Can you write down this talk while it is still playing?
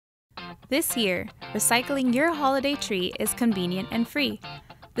This year, recycling your holiday tree is convenient and free.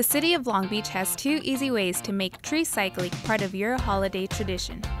 The City of Long Beach has 2 easy ways to make tree cycling part of your holiday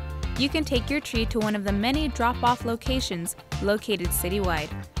tradition. You can take your tree to one of the many drop-off locations located citywide.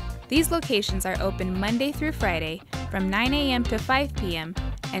 These locations are open Monday through Friday from 9 a.m. to 5 p.m.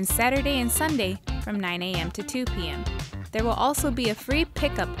 and Saturday and Sunday from 9 a.m. to 2 p.m. There will also be a free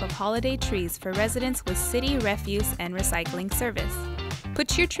pickup of holiday trees for residents with city refuse and recycling service.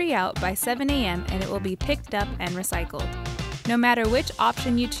 Put your tree out by 7 a.m. and it will be picked up and recycled. No matter which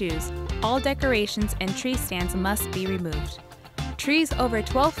option you choose, all decorations and tree stands must be removed. Trees over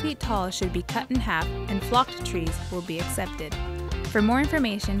 12 feet tall should be cut in half and flocked trees will be accepted. For more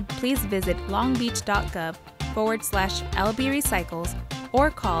information, please visit longbeach.gov/lbrecycles or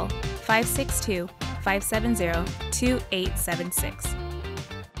call 562-570-2876.